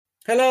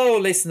Hello,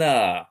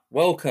 listener.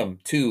 Welcome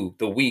to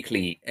the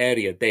weekly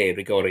Area de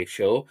Rigore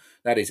show.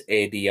 That is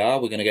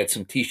ADR. We're going to get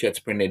some t-shirts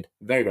printed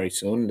very, very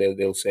soon.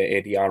 They'll say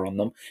ADR on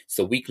them. It's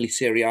the weekly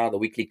Serie A, the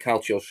weekly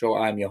Calcio show.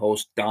 I'm your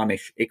host,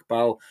 Danish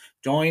Iqbal,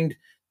 joined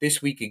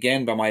this week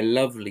again by my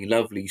lovely,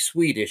 lovely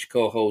Swedish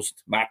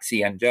co-host,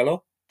 Maxi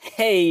Angelo.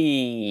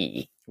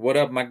 Hey, What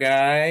up, my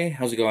guy?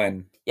 How's it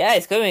going? yeah,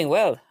 it's going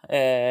well.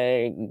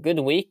 Good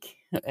week.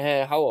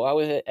 How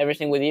is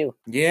everything with you?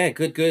 Yeah,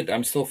 good, good.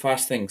 I'm still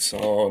fasting,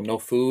 so no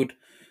food.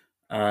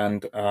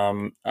 And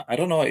I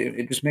don't know.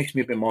 It just makes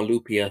me a bit more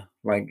loopier.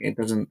 Like it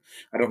doesn't.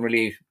 I don't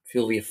really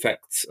feel the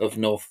effects of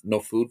no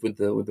food with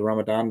the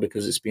Ramadan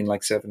because it's been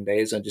like 7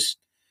 days. I just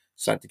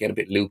started to get a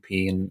bit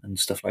loopy and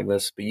stuff like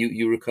this. But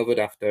you recovered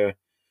after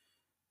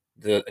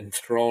the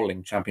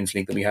enthralling Champions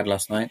League that we had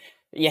last night.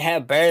 Yeah,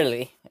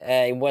 barely.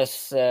 It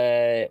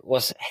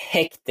was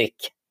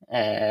hectic,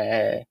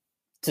 to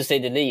say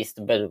the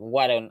least. But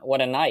what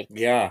a night!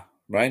 Yeah,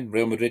 right.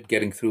 Real Madrid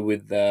getting through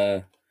with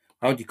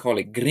how do you call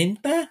it?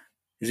 Grinta?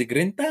 Is it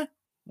Grinta?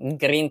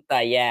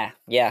 Grinta,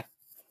 yeah.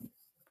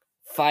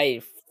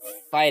 Fight,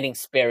 fighting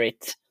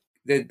spirit.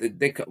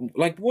 They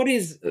like what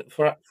is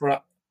for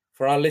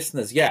our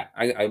listeners? Yeah,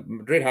 I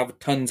Madrid have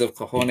tons of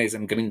cojones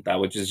and grinta,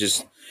 which is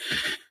just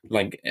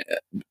like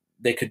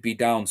they could be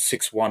down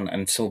 6-1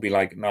 and still be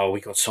like, no, we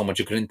got so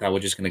much grinta,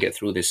 we're just gonna get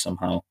through this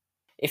somehow.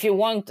 If you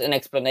want an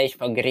explanation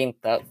for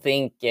Grinta,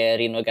 think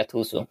Rino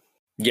Gattuso.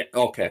 Yeah,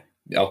 okay,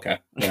 okay,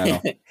 yeah,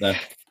 no, no,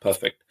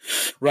 perfect.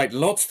 Right,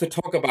 lots to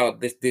talk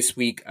about this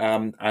week,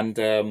 and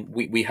we're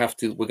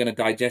going to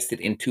digest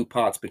it in two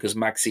parts because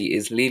Maxi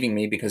is leaving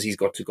me because he's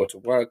got to go to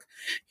work.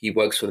 He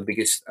works for the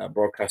biggest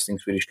broadcasting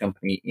Swedish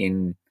company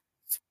in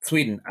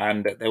Sweden,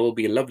 and there will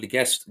be a lovely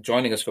guest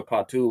joining us for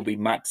part two. Will be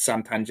Matt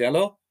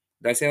Santangelo.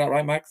 Did I say that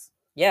right, Max?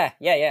 Yeah.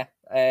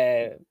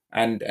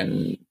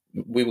 And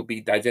we will be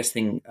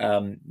digesting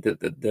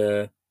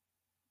the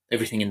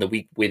everything in the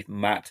week with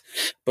Matt.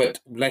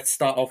 But let's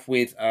start off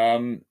with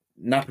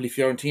Napoli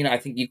Fiorentina. I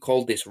think you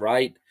called this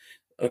right.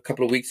 A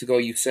couple of weeks ago,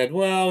 you said,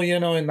 well,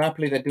 in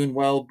Napoli, they're doing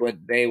well,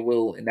 but they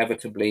will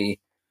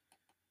inevitably.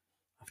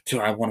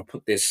 I want to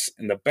put this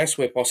in the best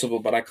way possible,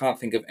 but I can't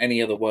think of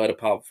any other word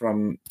apart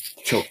from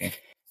choking.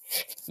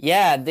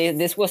 Yeah,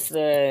 this was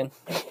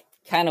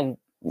kind of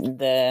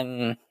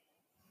the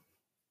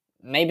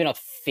maybe not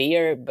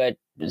fear, but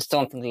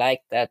something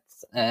like that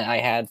I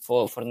had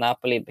for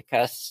Napoli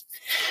because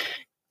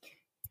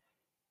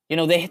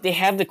they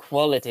have the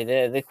quality.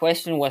 The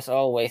question was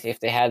always if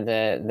they had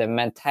the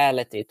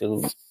mentality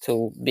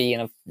to be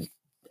in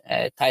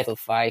a title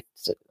fight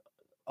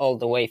all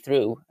the way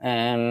through.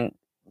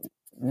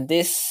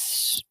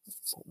 This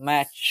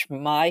match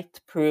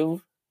might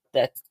prove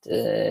that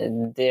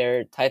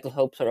their title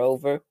hopes are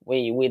over.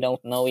 We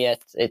don't know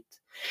yet.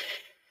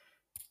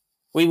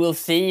 We will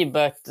see,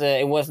 but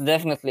it was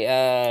definitely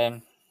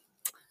a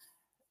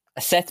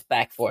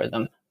setback for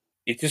them.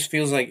 It just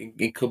feels like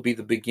it could be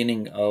the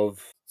beginning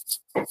of.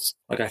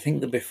 Like I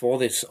think that before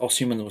this,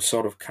 Osimhen was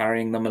sort of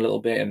carrying them a little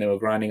bit, and they were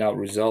grinding out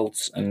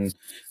results. And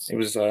it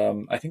was,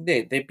 I think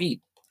they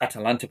beat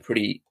Atalanta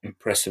pretty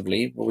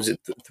impressively. What was it,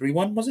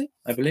 3-1? Was it?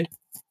 I believe.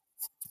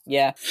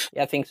 Yeah,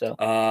 I think so.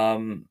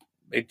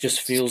 It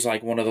just feels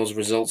like one of those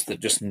results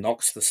that just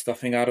knocks the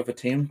stuffing out of a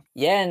team.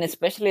 Yeah, and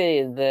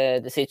especially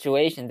the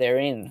situation they're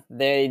in.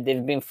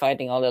 They've been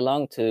fighting all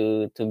along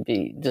to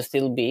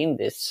still be in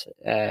this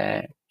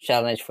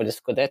challenge for the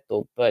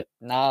Scudetto, but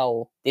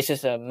now this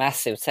is a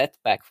massive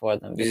setback for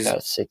them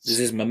because This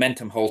is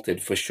momentum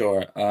halted for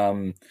sure.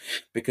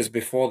 Because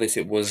before this,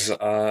 it was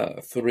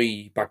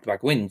three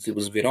back-to-back wins. It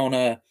was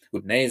Verona,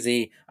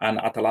 Udinese, and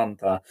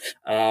Atalanta.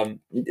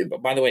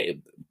 By the way,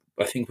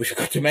 I think we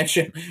forgot to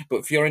mention,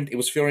 but it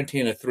was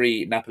Fiorentina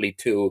 3, Napoli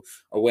 2,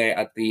 away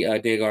at the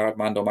Diego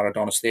Armando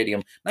Maradona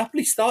Stadium.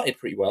 Napoli started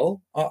pretty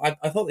well.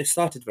 I thought they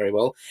started very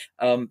well.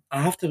 I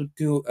have to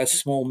do a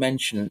small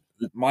mention.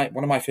 One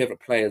of my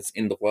favorite players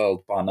in the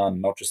world, bar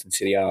none, not just in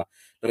Serie A,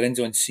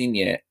 Lorenzo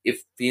Insigne. It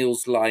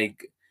feels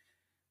like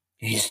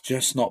he's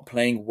just not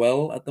playing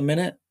well at the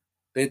minute.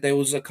 There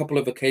was a couple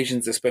of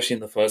occasions, especially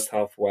in the first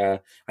half, where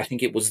I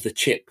think it was the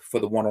chip for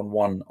the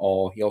one-on-one,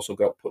 or he also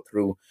got put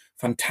through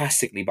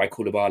fantastically by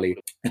Koulibaly.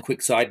 A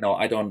quick side note: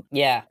 I don't.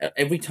 yeah,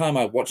 Every time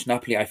I watch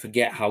Napoli, I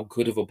forget how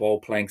good of a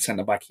ball-playing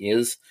centre back he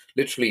is.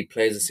 Literally, he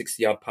plays a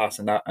 60-yard pass,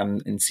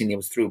 and Insigne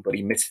was through, but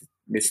he missed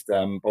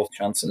both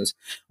chances,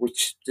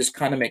 which just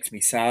kind of makes me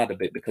sad a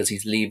bit because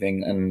he's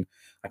leaving, and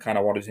I kind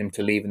of wanted him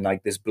to leave in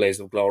like this blaze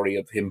of glory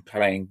of him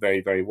playing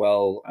very, very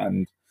well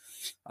and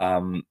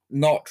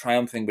not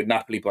triumphing with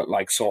Napoli, but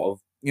like sort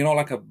of,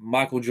 like a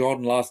Michael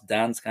Jordan last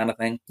dance kind of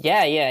thing.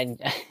 yeah.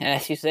 And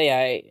as you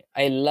say,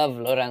 I love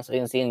Lorenzo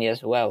Insigne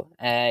as well.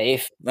 I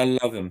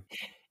love him.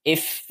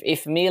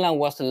 If Milan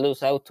was to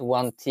lose out to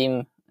one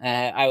team,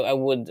 I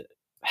would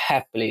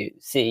happily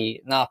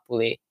see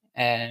Napoli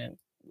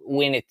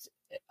win it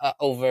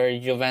over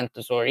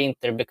Juventus or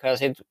Inter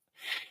because it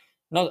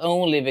not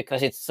only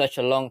because it's such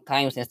a long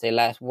time since they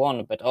last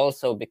won, but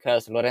also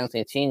because Lorenzo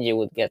Insigne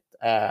would get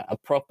a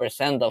proper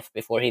send off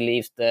before he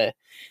leaves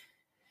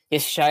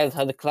his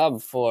childhood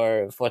club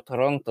for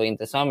Toronto in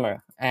the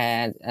summer,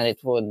 and it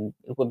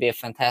would be a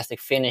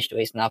fantastic finish to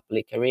his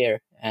Napoli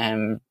career.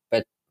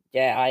 But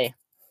yeah,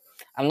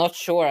 I'm not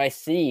sure I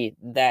see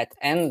that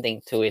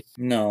ending to it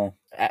No,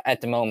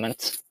 at the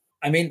moment.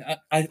 I mean,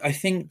 I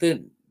think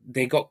that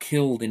they got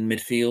killed in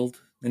midfield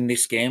in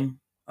this game.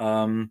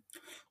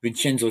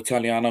 Vincenzo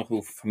Italiano,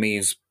 who for me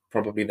is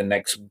probably the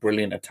next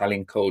brilliant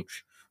Italian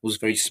coach, was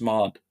very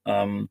smart.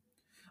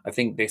 I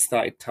think they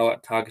started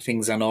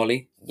targeting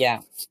Zanoli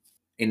Yeah,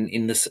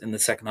 in the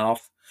second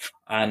half,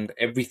 and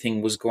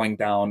everything was going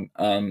down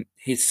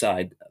his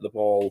side. The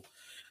ball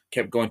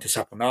kept going to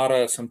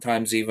Saponara.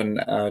 Sometimes even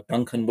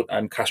Duncan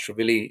and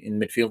Castrovilli in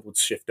midfield would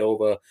shift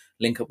over,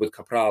 link up with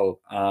Capral,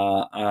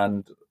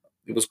 and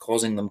it was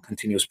causing them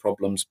continuous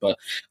problems. But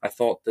I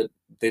thought that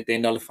they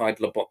nullified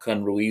Lobotka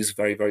and Ruiz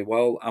very, very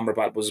well.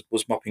 Amrabat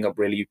was mopping up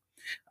really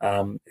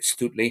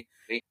astutely.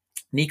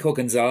 Nico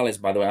Gonzalez,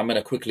 by the way, I'm going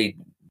to quickly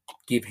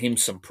give him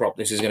some prop.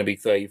 This is going to be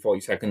 30,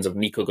 40 seconds of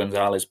Nico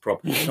Gonzalez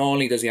prop. Not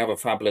only does he have a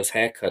fabulous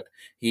haircut,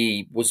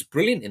 he was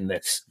brilliant in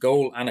this,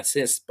 goal and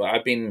assist. But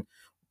I've been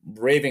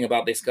raving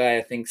about this guy,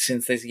 I think,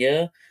 since this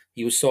year.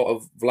 He was sort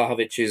of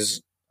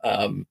Vlahovic's,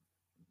 one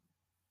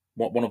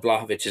of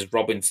Vlahovic's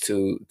Robins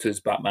to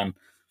his Batman.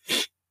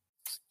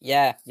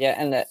 yeah,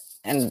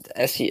 and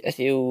as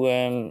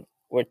you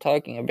were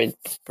talking a bit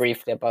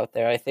briefly about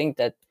there, I think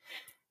that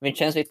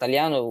Vincenzo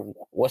Italiano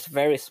was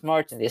very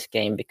smart in this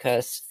game,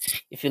 because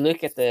if you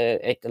look at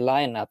the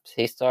lineups,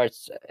 he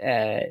starts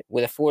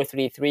with a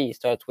 4-3-3. He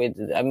starts with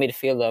a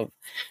midfield of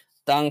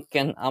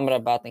Duncan,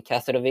 Amrabat, and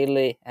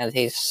Castrovilli, and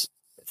his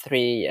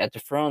three at the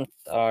front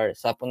are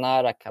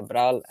Saponara,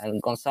 Cabral,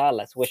 and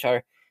Gonzalez, which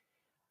are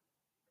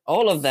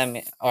all of them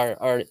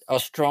are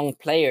strong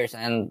players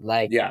and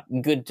like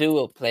good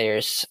dual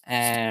players.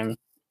 And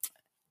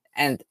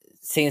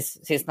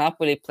since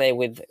Napoli play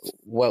with,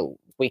 well,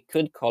 we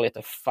could call it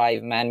a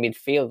 5-man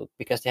midfield,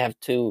 because they have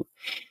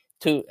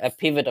a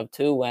pivot of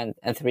 2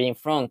 and 3 in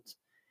front.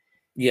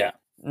 Yeah.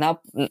 Now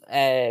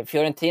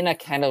Fiorentina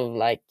kind of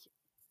like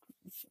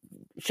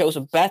shows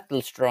a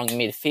battle strong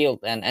midfield,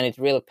 and it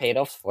really paid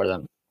off for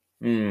them.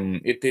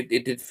 It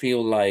did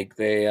feel like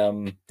they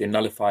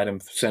nullified him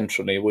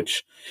centrally,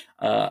 which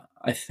I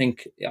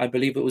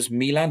believe it was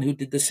Milan who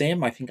did the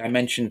same. I think I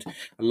mentioned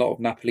a lot of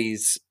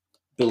Napoli's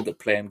build-up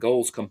play and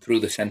goals come through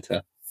the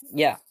centre.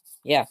 Yeah,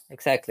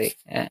 exactly.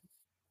 Yeah.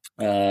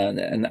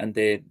 And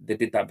they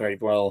did that very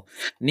well.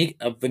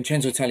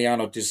 Vincenzo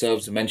Italiano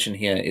deserves a mention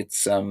here.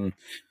 It's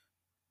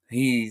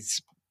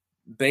he's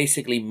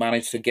basically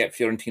managed to get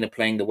Fiorentina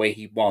playing the way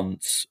he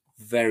wants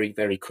very,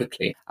 very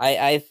quickly.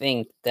 I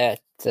think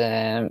that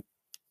I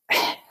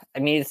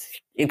mean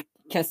it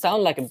can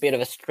sound like a bit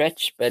of a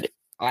stretch, but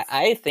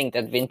I think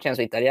that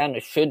Vincenzo Italiano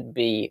should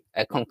be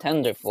a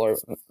contender for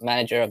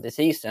manager of the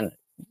season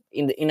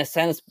in a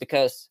sense,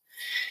 because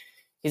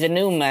he's a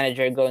new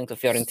manager going to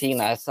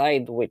Fiorentina, a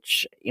side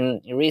which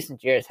in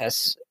recent years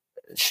has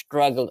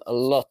struggled a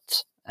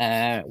lot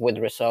with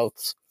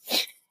results.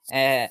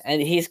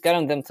 And he's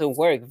gotten them to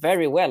work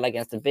very well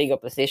against the big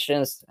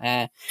oppositions.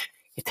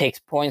 He takes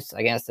points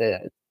against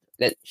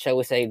shall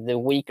we say, the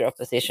weaker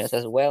oppositions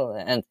as well.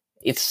 And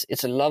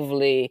it's a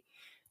lovely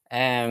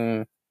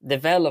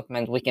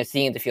development we can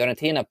see in the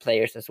Fiorentina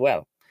players as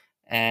well.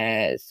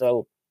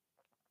 So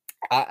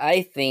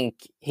I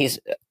think he's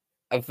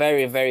a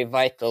very, very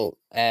vital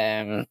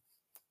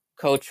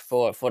coach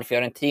for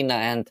Fiorentina,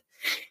 and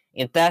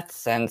in that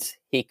sense,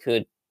 he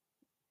could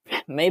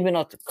maybe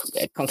not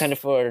contend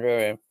for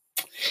the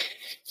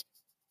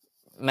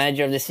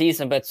manager of the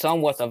season, but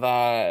somewhat of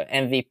a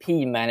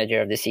MVP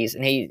manager of the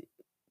season.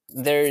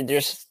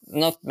 There's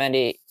not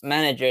many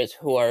managers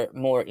who are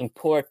more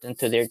important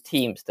to their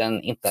teams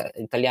than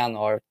Italiano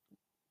or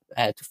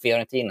to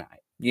Fiorentina.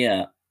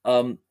 Yeah.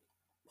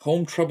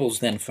 Home troubles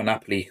then for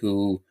Napoli,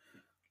 who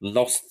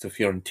lost to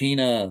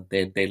Fiorentina.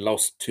 They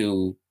lost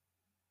to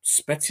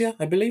Spezia,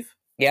 I believe.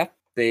 Yeah.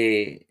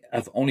 They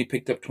have only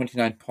picked up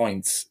 29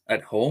 points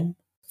at home.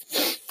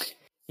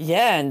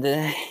 Yeah, and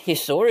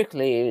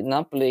historically,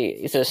 Napoli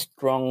is a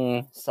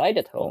strong side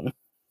at home.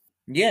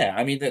 Yeah,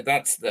 I mean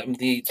that's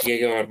the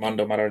Diego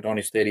Armando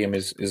Maradona Stadium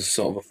is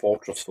sort of a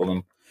fortress for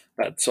them.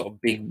 That sort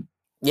of big,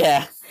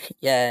 yeah,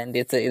 and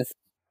it's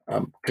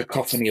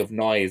cacophony of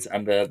noise,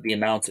 and the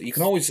announcer. You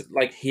can always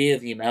like hear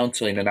the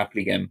announcer in a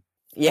Napoli game.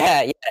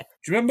 Yeah. Do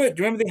you remember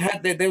they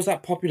had there was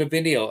that popular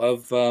video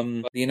of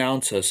the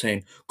announcer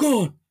saying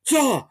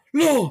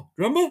Gonzalo?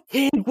 Remember?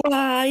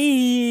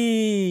 Higuain.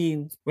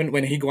 When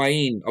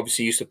Higuain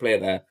obviously used to play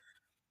there.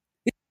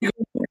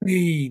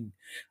 Higuain.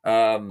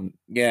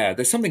 Yeah,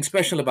 there's something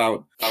special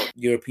about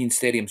European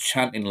stadiums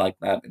chanting like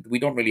that. We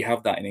don't really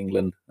have that in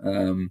England.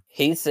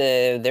 He's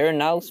their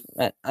announcer.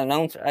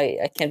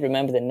 I can't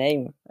remember the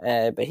name,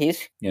 but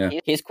he's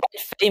quite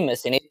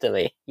famous in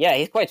Italy. Yeah,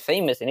 he's quite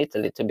famous in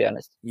Italy, to be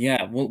honest.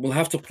 Yeah, we'll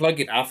have to plug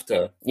it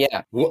after.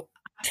 Yeah,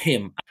 at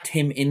him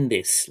in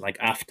this like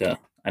after,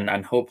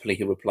 and hopefully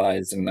he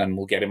replies, and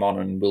we'll get him on,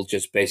 and we'll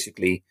just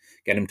basically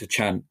get him to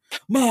chant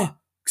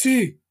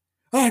Maxi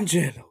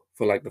Angelo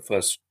for like the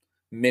first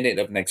minute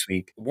of next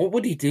week. What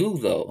would he do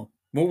though?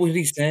 What would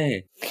he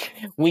say?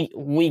 We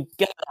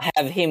gotta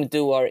have him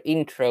do our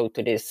intro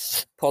to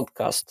this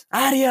podcast.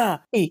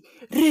 Aria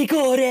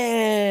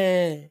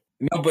rigore.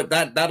 No, but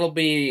that'll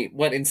be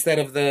what instead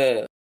of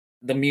the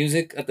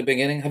music at the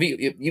beginning. Have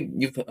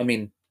you've I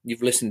mean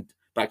you've listened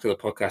back to the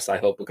podcast, I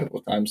hope, a couple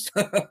of times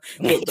that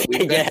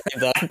we've Yeah,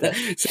 done.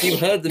 So you've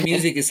heard the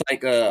music. It's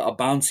like a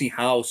bouncy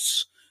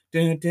house.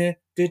 Dun, dun,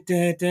 dun,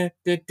 dun, dun,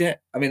 dun, dun.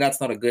 I mean, that's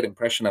not a good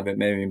impression of it,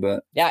 maybe,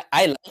 but yeah,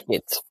 I like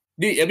it.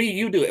 I mean,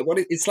 you do it.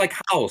 It's like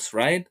house,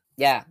 right?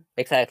 Yeah,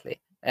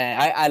 exactly.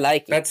 I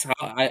like it. That's how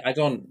I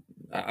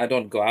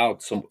don't go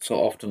out so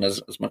often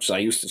as much as I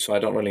used to, so I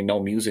don't really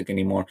know music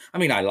anymore. I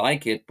mean, I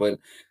like it, but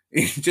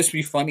it'd just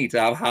be funny to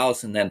have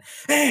house and then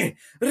hey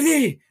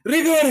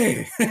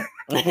rigore.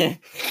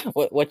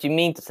 What you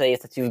mean to say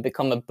is that you've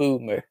become a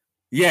boomer.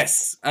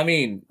 Yes, I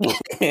mean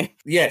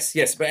yes.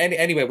 But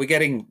anyway, we're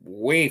getting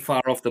way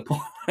far off the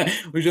point.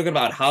 We're talking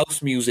about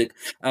house music.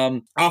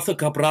 Arthur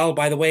Cabral,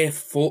 by the way,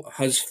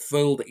 has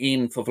filled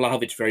in for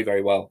Vlahovic very,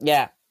 very well.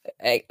 Yeah,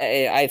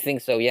 I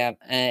think so. Yeah,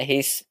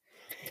 he's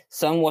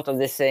somewhat of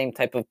the same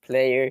type of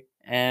player.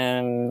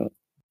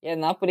 Yeah,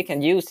 Napoli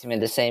can use him in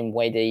the same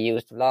way they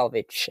used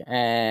Vlahovic.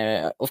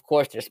 Of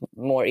course, there's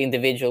more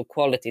individual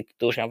quality to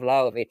Dusan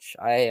Vlahovic.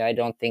 I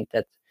don't think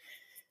that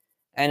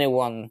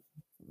anyone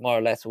more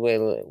or less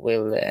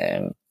will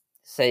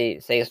say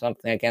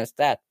something against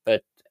that.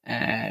 But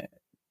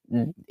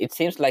it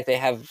seems like they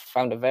have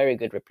found a very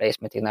good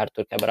replacement in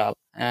Artur Cabral.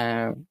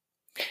 I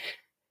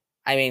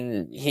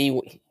mean,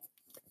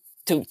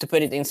 to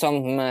put it in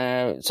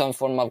some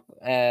form of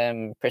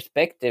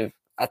perspective,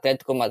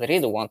 Atletico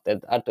Madrid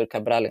wanted Artur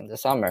Cabral in the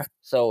summer,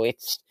 so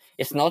it's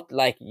not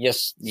like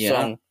just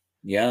some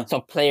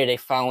player they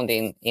found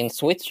in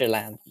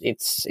Switzerland.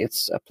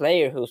 It's a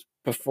player who's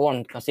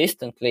performed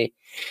consistently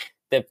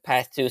the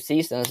past 2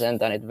 seasons and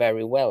done it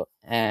very well,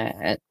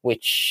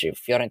 which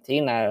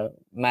Fiorentina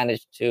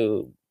managed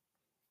to,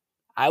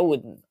 I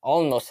would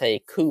almost say,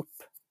 coup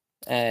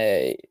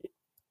a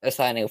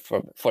signing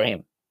for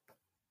him.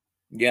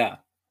 Yeah,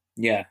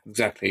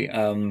 exactly.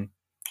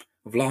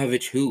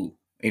 Vlahovic, who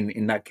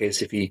in that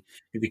case, if he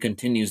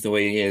continues the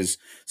way he is.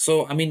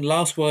 So, I mean,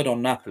 last word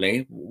on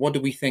Napoli. What do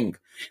we think?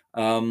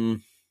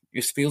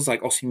 It feels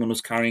like Osimhen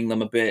was carrying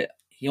them a bit.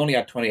 He only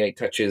had 28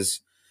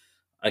 touches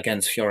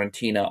against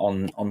Fiorentina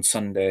on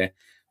Sunday.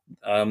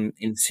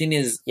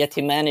 Insigne's yet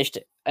he managed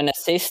an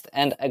assist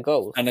and a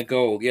goal.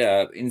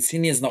 Yeah.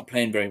 Insigne's not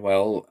playing very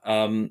well.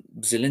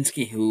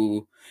 Zielinski,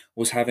 who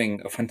was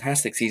having a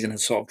fantastic season,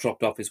 has sort of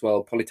dropped off as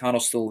well.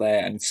 Politano's still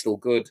there and still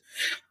good.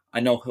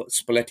 I know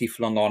Spalletti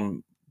flung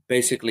on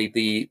basically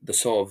the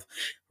sort of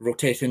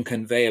rotating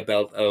conveyor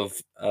belt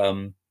of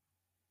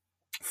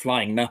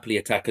flying Napoli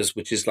attackers,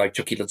 which is like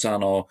Chucky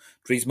Lozano.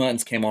 Dries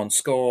Mertens came on,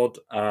 scored.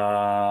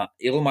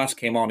 Ilmaz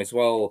came on as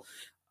well.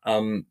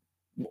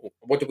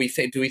 What do we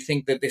think? Do we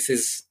think that this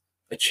is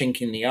a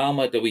chink in the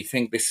armor? Do we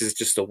think this is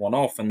just a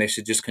one-off and they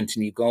should just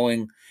continue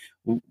going?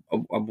 I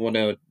want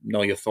to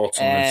know your thoughts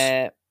on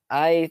this.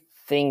 I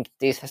think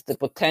this has the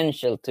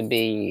potential to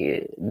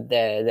be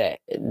the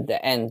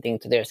ending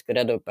to their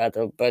Scudetto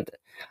battle, but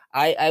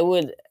I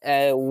would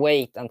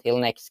wait until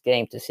next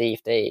game to see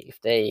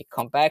if they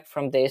come back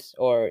from this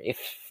or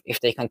if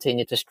they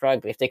continue to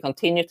struggle. If they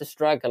continue to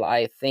struggle,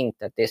 I think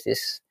that this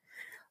is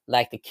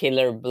like the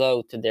killer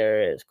blow to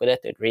their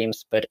Scudetto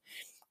dreams. But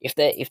if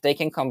they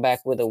can come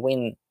back with a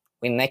win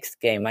next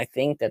game, I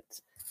think that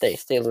they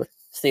still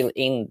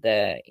in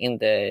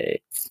the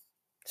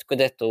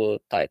Scudetto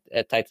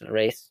title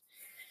race.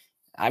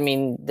 I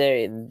mean,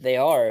 they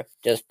are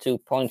just 2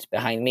 points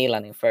behind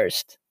Milan in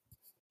first.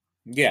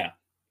 Yeah.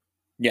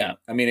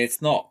 I mean,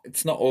 it's not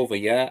over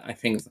yet. I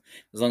think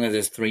as long as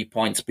there's 3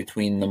 points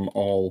between them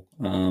all.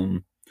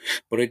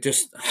 But it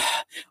just,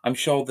 I'm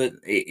sure that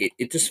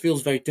it just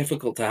feels very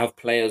difficult to have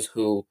players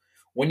who,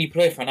 when you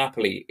play for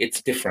Napoli,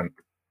 it's different,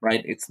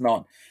 right? It's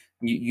not,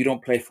 you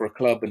don't play for a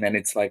club and then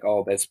it's like,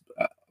 oh, there's,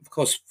 of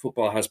course,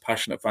 football has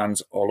passionate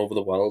fans all over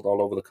the world,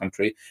 all over the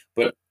country,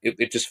 but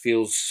it just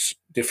feels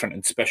different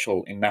and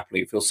special in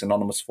Napoli. It feels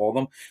synonymous for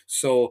them.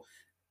 So,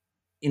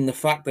 in the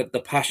fact that the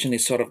passion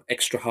is sort of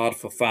extra hard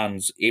for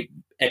fans, it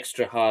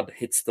extra hard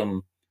hits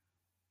them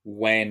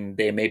when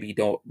they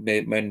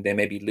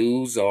maybe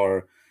lose,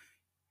 or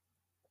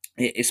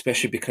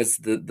especially because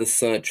the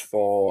search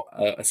for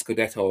a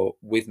Scudetto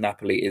with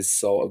Napoli is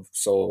so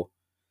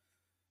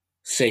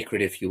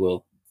sacred, if you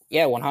will.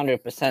 Yeah,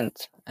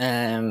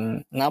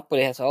 100%.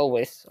 Napoli has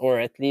always, or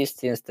at least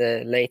since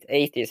the late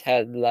 80s,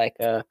 had like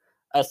a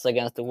us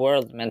against the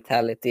world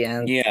mentality,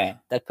 and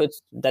that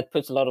puts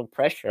a lot of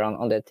pressure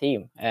on the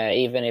team,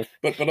 even if.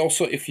 But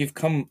also, if you've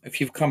come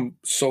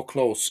so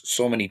close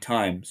so many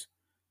times,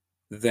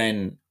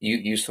 then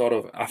you sort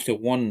of, after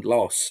one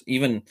loss,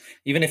 even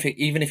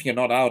if you're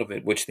not out of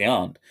it, which they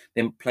aren't,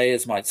 then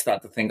players might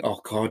start to think,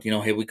 oh God,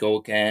 here we go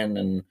again,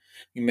 and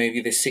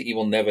maybe this City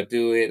will never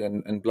do it,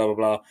 and blah blah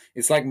blah.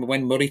 It's like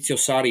when Maurizio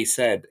Sarri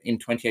said in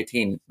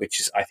 2018,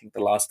 which is I think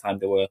the last time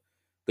they were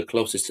the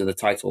closest to the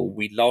title.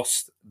 We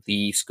lost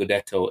the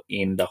Scudetto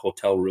in the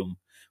hotel room,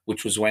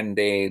 which was when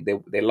they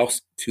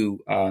lost to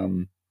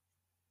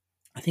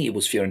I think it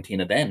was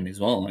Fiorentina then as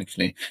well.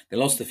 Actually, they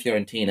lost to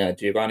Fiorentina.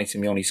 Giovanni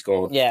Simeone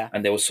scored, Yeah,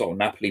 and there were sort of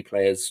Napoli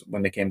players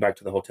when they came back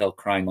to the hotel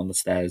crying on the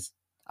stairs.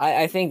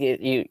 I think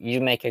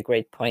you make a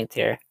great point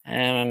here.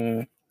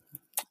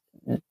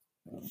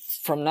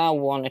 From now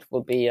on, it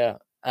will be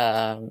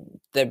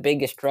their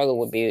biggest struggle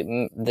would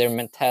be their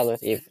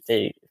mentality, if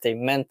they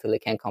mentally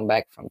can come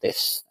back from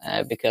this,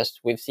 because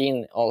we've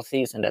seen all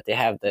season that they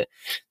have the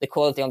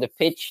quality on the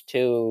pitch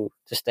to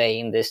stay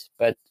in this,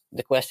 but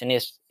the question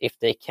is if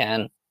they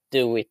can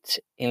do it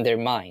in their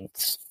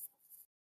minds.